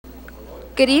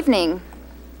Good evening.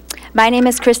 My name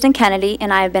is Kristin Kennedy,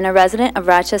 and I have been a resident of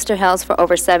Rochester Hills for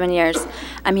over 7 years.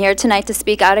 I'm here tonight to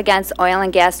speak out against oil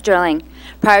and gas drilling.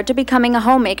 Prior to becoming a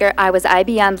homemaker, I was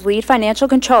IBM's lead financial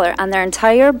controller on their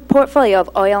entire portfolio of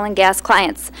oil and gas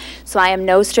clients, so I am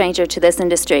no stranger to this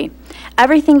industry.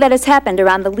 Everything that has happened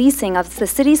around the leasing of the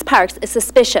city's parks is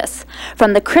suspicious.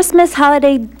 From the Christmas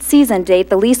holiday season date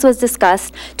the lease was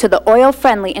discussed, to the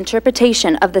oil-friendly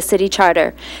interpretation of the city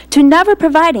charter, to never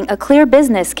providing a clear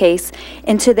business case,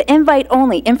 and to the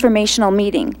invite-only informational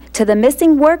meeting, to the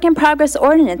missing work-in-progress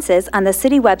ordinances on the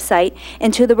city website,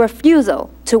 and to the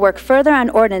refusal to work further on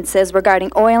ordinances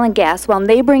regarding oil and gas while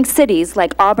neighboring cities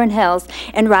like Auburn Hills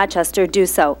and Rochester do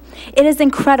so. It is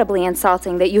incredibly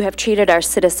insulting that you have treated our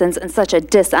citizens in such a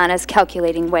dishonest,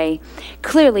 calculating way.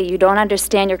 Clearly, you don't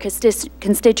understand your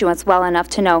constituents well enough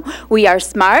to know we are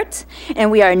smart,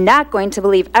 and we are not going to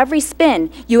believe every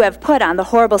spin you have put on the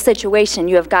horrible situation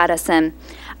you have got us in.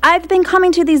 I've been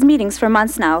coming to these meetings for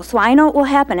months now, so I know what will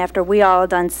happen after we all are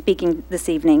done speaking this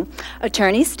evening.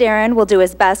 Attorney Starron will do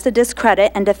his best to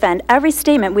discredit and defend every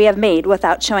statement we have made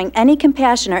without showing any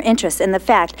compassion or interest in the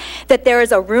fact that there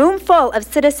is a room full of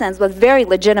citizens with very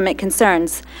legitimate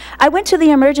concerns. I went to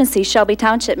the emergency Shelby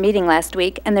Township meeting last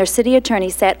week, and their city attorney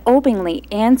sat openly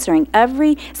answering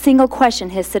every single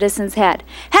question his citizens had.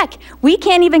 Heck, we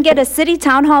can't even get a city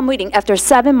town hall meeting after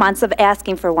 7 months of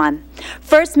asking for one.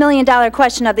 First $1 million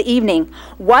question of the evening: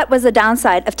 what was the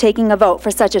downside of taking a vote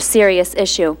for such a serious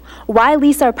issue? Why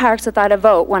lease our parks without a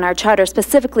vote when our charter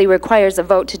specifically requires a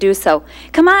vote to do so?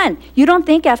 Come on, you don't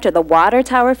think after the water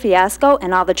tower fiasco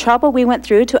and all the trouble we went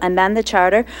through to amend the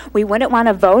charter, we wouldn't want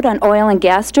to vote on oil and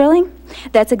gas drilling?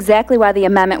 That's exactly why the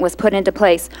amendment was put into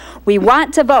place. We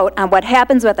want to vote on what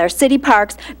happens with our city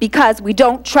parks because we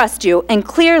don't trust you, and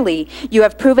clearly you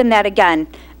have proven that again.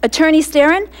 Attorney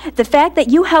Starron, the fact that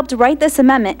you helped write this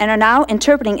amendment and are now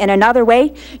interpreting in another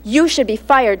way, you should be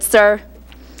fired, sir.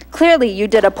 Clearly, you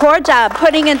did a poor job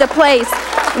putting into place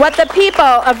what the people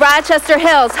of Rochester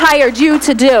Hills hired you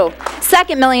to do.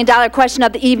 Second $1 million question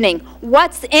of the evening: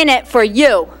 what's in it for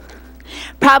you?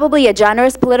 Probably a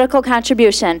generous political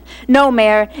contribution. No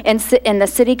mayor and the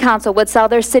city council would sell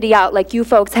their city out like you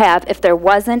folks have if there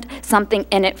wasn't something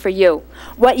in it for you.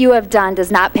 What you have done does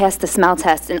not pass the smell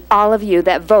test, and all of you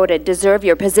that voted deserve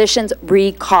your positions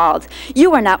recalled.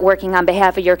 You are not working on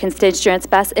behalf of your constituents'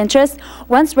 best interests.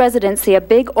 Once residents see a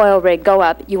big oil rig go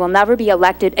up, you will never be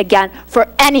elected again for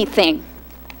anything.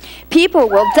 People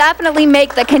will definitely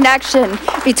make the connection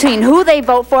between who they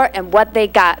vote for and what they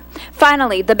got.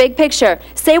 Finally, the big picture.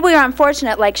 Say we are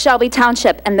unfortunate like Shelby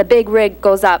Township and the big rig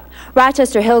goes up.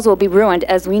 Rochester Hills will be ruined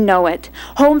as we know it.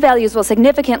 Home values will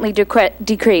significantly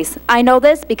decrease. I know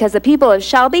this because the people of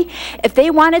Shelby, if they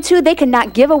wanted to, they could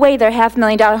not give away their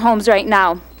 $500,000 homes right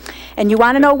now. And you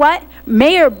want to know what?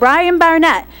 Mayor Brian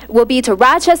Barnett will be to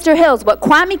Rochester Hills what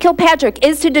Kwame Kilpatrick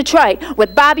is to Detroit,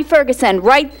 with Bobby Ferguson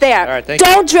right there. All right,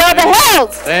 Don't drill the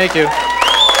hills! Thank you.